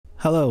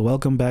Hello,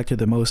 welcome back to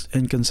the most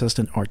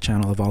inconsistent art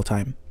channel of all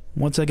time.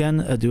 Once again,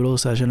 a doodle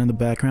session in the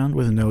background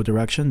with no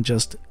direction,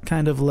 just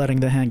kind of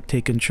letting the hand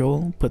take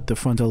control, put the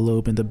frontal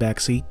lobe in the back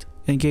seat.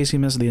 In case you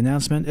missed the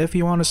announcement, if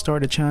you want to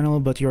start a channel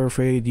but you're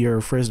afraid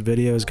your first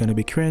video is gonna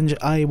be cringe,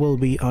 I will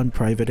be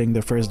unprivating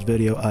the first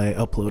video I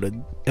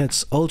uploaded.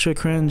 It's ultra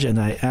cringe and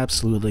I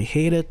absolutely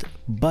hate it,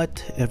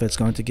 but if it's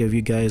going to give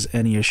you guys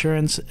any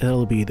assurance,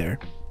 it'll be there.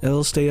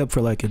 It'll stay up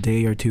for like a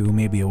day or two,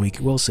 maybe a week,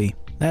 we'll see.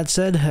 That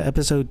said,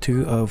 episode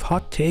 2 of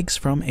Hot Takes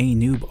from a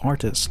Noob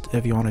Artist.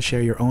 If you want to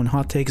share your own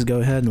hot takes, go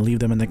ahead and leave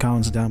them in the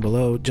comments down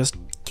below. Just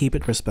keep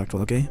it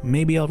respectful, okay?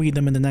 Maybe I'll read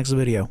them in the next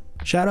video.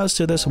 Shoutouts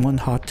to this one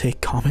hot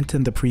take comment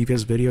in the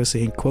previous video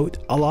saying, quote,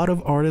 "A lot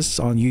of artists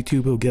on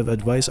YouTube who give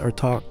advice or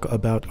talk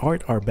about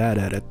art are bad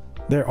at it.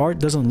 Their art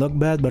doesn't look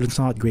bad, but it's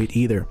not great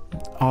either.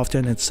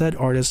 Often it's said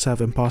artists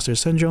have imposter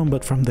syndrome,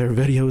 but from their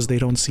videos they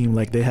don't seem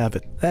like they have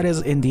it." That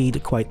is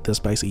indeed quite the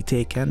spicy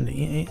take, and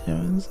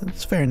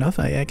it's fair enough,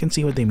 I can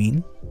see what they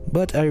mean.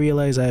 But I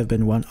realize I have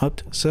been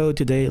one-upped, so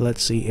today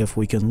let's see if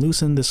we can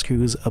loosen the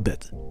screws a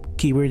bit.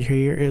 Keyword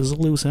here is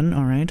loosen,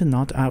 alright,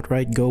 not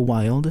outright go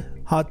wild.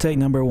 Hot take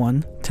number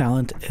 1,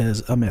 talent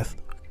is a myth.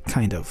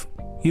 Kind of.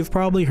 You've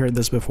probably heard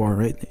this before,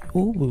 right?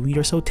 "Ooh,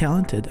 you're so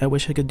talented, I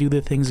wish I could do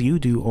the things you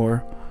do,"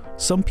 or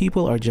 "Some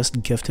people are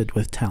just gifted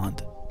with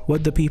talent."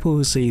 What the people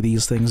who say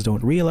these things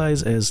don't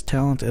realize is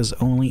talent is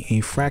only a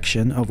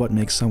fraction of what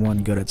makes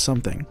someone good at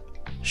something.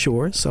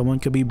 Sure, someone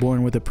could be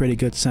born with a pretty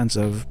good sense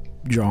of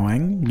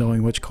drawing,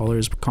 knowing which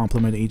colors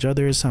complement each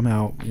other,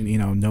 somehow,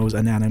 knows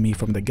anatomy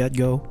from the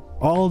get-go.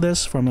 All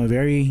this from a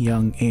very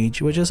young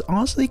age, which is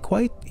honestly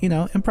quite,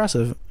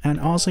 impressive. And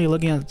honestly,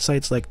 looking at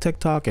sites like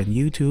TikTok and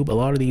YouTube, a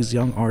lot of these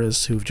young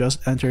artists who've just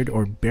entered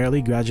or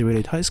barely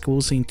graduated high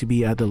school seem to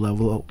be at the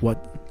level of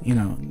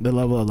the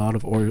level a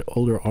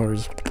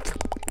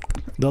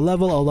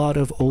lot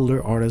of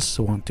older artists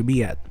want to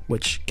be at,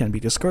 which can be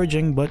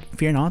discouraging, but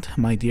fear not,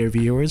 my dear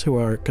viewers who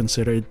are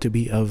considered to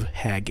be of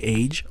hag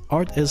age,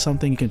 art is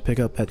something you can pick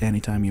up at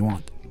any time you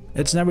want.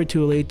 It's never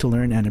too late to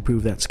learn and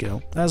improve that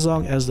skill, as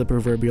long as the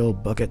proverbial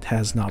bucket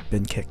has not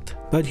been kicked.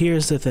 But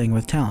here's the thing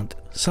with talent.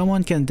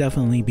 Someone can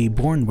definitely be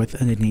born with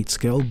an innate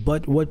skill,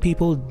 but what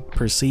people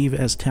perceive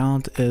as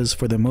talent is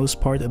for the most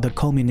part the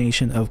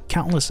culmination of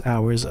countless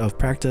hours of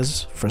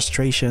practice,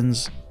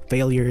 frustrations,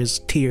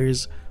 failures,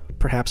 tears,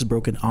 perhaps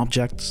broken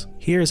objects.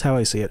 Here's how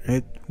I see it,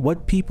 right?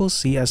 What people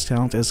see as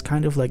talent is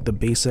kind of like the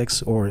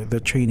basics or the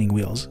training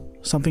wheels,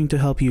 something to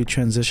help you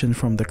transition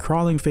from the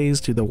crawling phase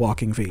to the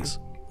walking phase.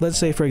 Let's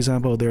say, for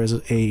example, there's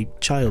a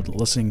child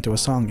listening to a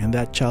song and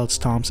that child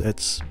stomps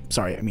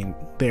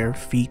their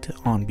feet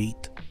on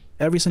beat.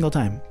 Every single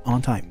time,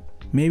 on time.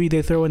 Maybe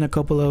they throw in a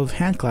couple of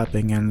hand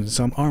clapping and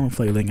some arm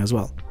flailing as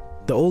well.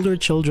 The older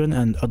children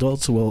and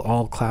adults will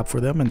all clap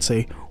for them and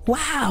say,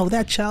 "Wow,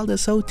 that child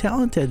is so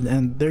talented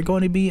and they're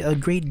going to be a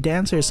great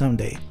dancer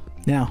someday."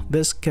 Now,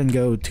 this can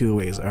go two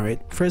ways,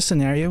 alright? First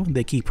scenario,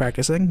 they keep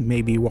practicing,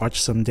 maybe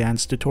watch some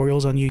dance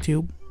tutorials on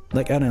YouTube.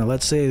 Like, I don't know,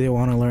 let's say they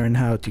want to learn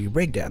how to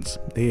breakdance.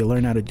 They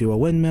learn how to do a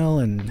windmill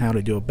and how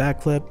to do a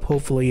backflip,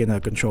 hopefully in a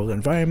controlled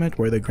environment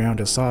where the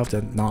ground is soft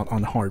and not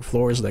on hard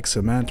floors like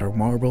cement or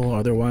marble,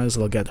 otherwise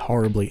they'll get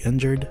horribly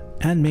injured.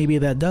 And maybe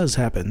that does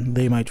happen.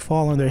 They might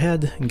fall on their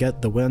head and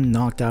get the wind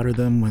knocked out of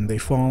them when they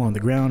fall on the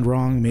ground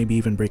wrong, maybe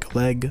even break a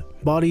leg.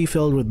 Body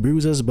filled with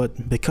bruises,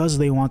 but because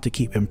they want to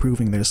keep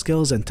improving their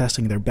skills and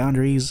testing their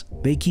boundaries,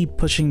 they keep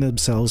pushing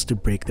themselves to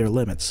break their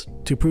limits,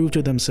 to prove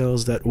to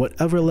themselves that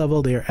whatever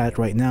level they are at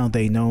right now,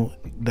 they know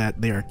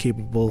that they are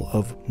capable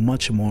of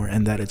much more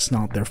and that it's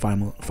not their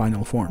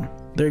final form.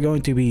 They're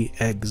going to be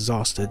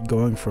exhausted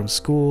going from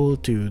school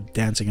to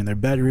dancing in their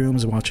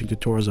bedrooms, watching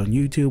tutorials on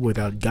YouTube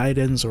without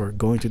guidance, or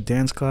going to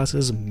dance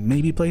classes,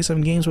 maybe play some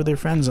games with their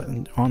friends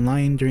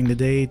online during the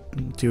day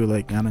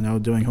to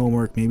doing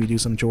homework, maybe do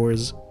some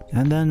chores.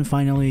 And then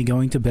finally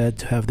going to bed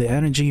to have the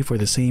energy for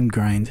the same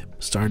grind,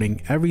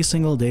 starting every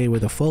single day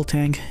with a full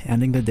tank,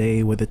 ending the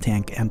day with the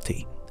tank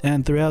empty.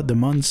 And throughout the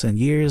months and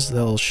years,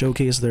 they'll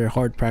showcase their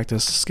hard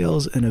practice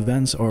skills in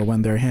events or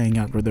when they're hanging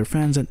out with their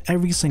friends, and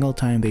every single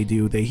time they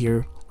do, they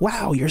hear,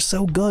 "Wow, you're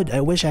so good,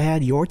 I wish I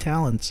had your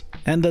talents."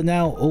 And the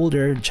now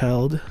older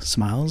child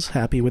smiles,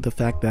 happy with the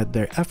fact that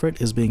their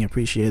effort is being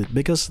appreciated,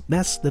 because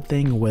that's the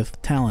thing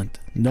with talent.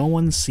 No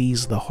one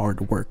sees the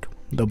hard work.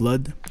 The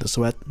blood, the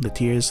sweat, the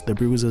tears, the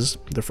bruises,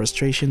 the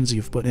frustrations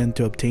you've put in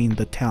to obtain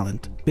the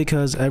talent.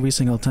 Because every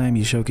single time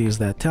you showcase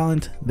that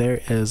talent, there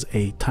is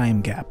a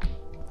time gap.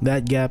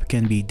 That gap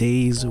can be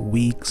days,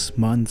 weeks,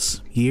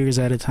 months, years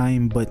at a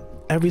time,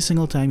 but every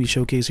single time you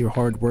showcase your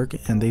hard work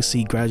and they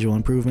see gradual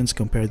improvements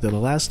compared to the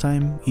last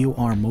time, you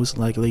are most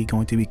likely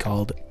going to be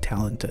called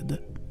talented.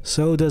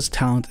 So does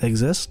talent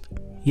exist?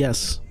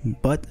 Yes,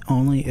 but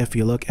only if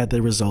you look at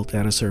the result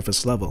at a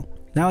surface level.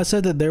 Now, I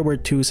said that there were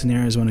two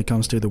scenarios when it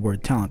comes to the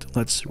word talent.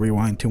 Let's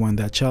rewind to when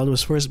that child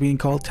was first being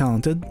called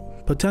talented.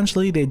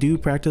 Potentially they do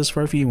practice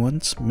for a few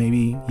months,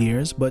 maybe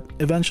years, but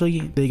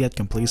eventually they get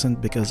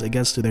complacent because it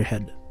gets to their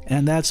head.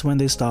 And that's when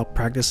they stop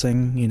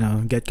practicing, you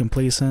know, get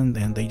complacent,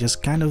 and they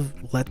just kind of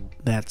let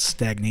that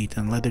stagnate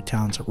and let their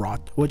talents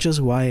rot. Which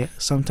is why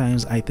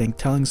sometimes I think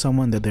telling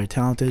someone that they're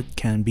talented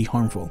can be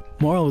harmful.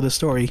 Moral of the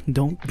story,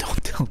 don't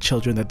tell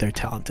children that they're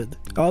talented.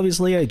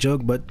 Obviously I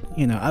joke, but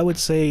you know, I would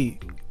say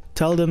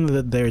tell them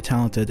that they're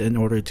talented in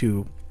order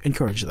to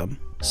encourage them.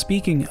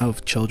 Speaking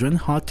of children,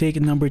 hot take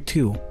number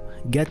 2,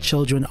 get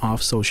children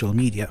off social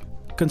media.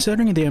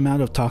 Considering the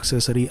amount of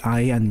toxicity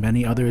I and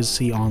many others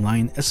see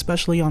online,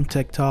 especially on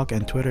TikTok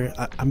and Twitter,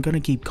 I'm gonna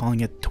keep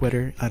calling it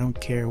Twitter, I don't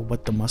care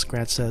what the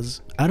muskrat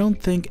says. I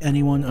don't think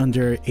anyone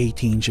under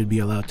 18 should be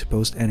allowed to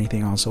post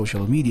anything on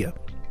social media.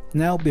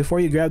 Now,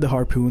 before you grab the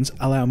harpoons,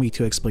 allow me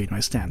to explain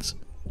my stance.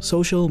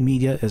 Social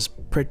media is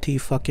pretty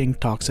fucking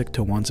toxic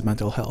to one's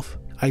mental health.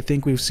 I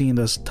think we've seen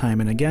this time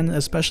and again,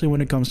 especially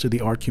when it comes to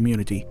the art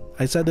community.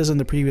 I said this in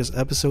the previous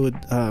episode,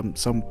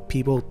 some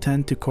people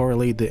tend to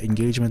correlate the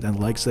engagement and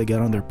likes they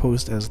get on their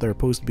post as their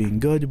post being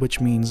good, which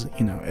means,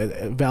 you know,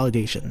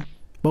 validation.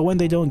 But when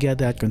they don't get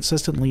that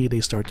consistently,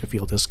 they start to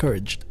feel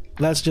discouraged.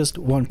 That's just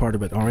one part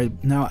of it, alright?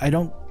 Now, I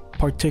don't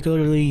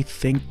particularly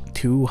think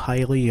too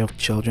highly of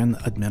children,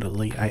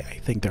 admittedly. I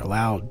think they're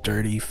loud,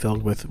 dirty,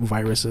 filled with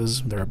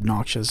viruses, they're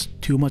obnoxious,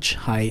 too much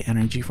high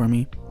energy for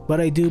me. But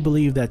I do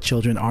believe that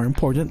children are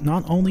important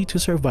not only to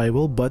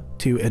survival but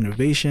to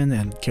innovation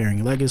and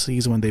carrying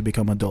legacies when they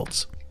become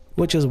adults,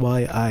 which is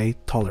why I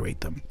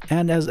tolerate them.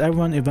 And as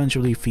everyone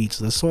eventually feeds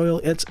the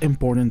soil, it's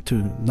important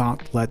to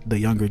not let the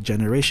younger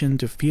generation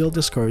to feel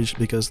discouraged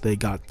because they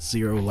got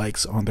 0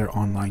 likes on their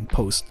online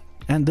post.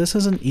 And this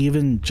isn't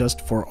even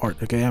just for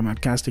art, okay? I'm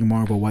casting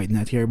more of a wide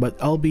net here,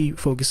 but I'll be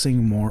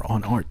focusing more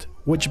on art.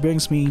 Which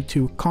brings me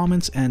to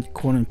comments and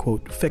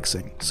quote-unquote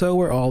fixing. So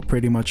we're all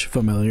pretty much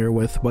familiar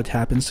with what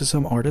happens to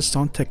some artists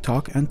on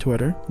TikTok and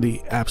Twitter,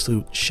 the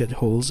absolute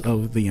shitholes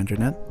of the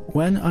internet.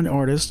 When an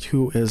artist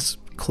who is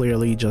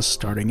clearly just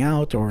starting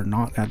out or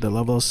not at the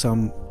level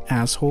some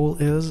asshole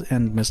is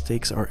and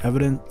mistakes are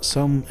evident,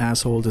 some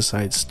asshole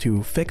decides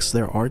to fix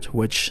their art,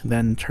 which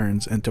then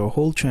turns into a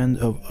whole trend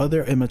of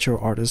other immature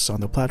artists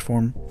on the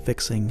platform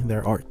fixing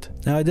their art.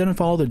 Now, I didn't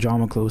follow the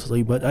drama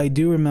closely, but I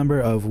do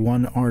remember of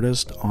one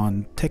artist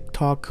on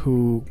TikTok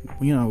who,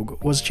 you know,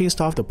 was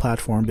chased off the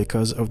platform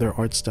because of their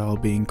art style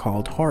being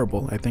called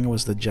horrible. I think it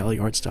was the jelly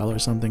art style or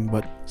something,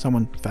 but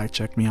someone fact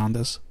checked me on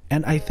this.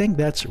 And I think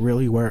that's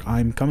really where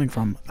I'm coming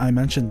from. I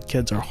mentioned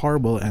kids are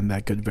horrible, and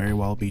that could very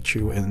well be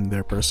true in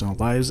their personal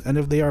lives, and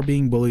if they are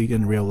being bullied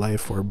in real life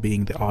for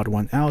being the odd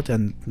one out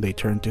and they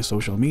turn to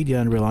social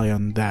media and rely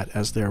on that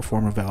as their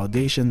form of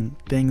validation,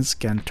 things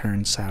can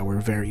turn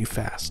sour very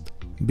fast.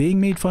 Being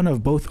made fun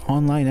of both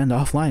online and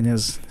offline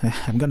is,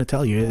 I'm gonna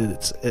tell you,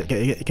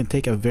 it can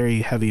take a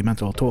very heavy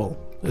mental toll,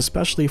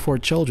 especially for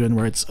children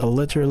where it's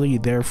literally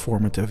their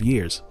formative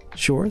years.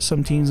 Sure,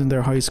 some teens in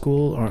their high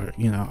school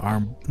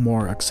are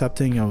more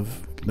accepting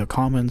of the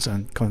comments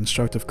and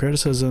constructive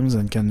criticisms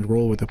and can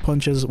roll with the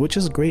punches, which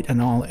is great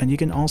and all, and you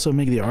can also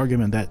make the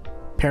argument that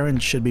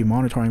parents should be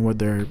monitoring what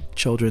their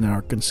children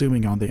are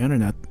consuming on the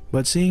internet.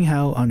 But seeing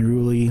how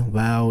unruly,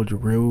 loud,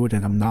 rude,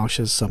 and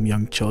obnoxious some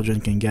young children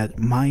can get,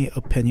 my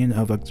opinion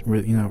of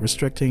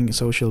restricting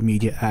social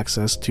media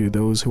access to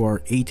those who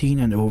are 18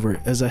 and over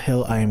is a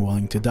hill I am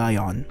willing to die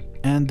on.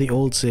 And the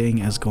old saying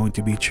is going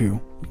to be true.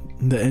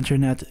 The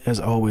internet is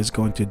always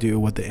going to do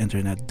what the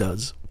internet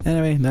does.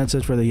 Anyway, that's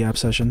it for the yap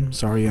session.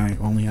 Sorry I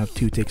only have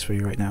 2 takes for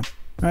you right now.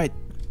 Alright,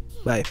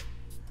 bye.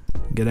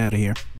 Get out of here.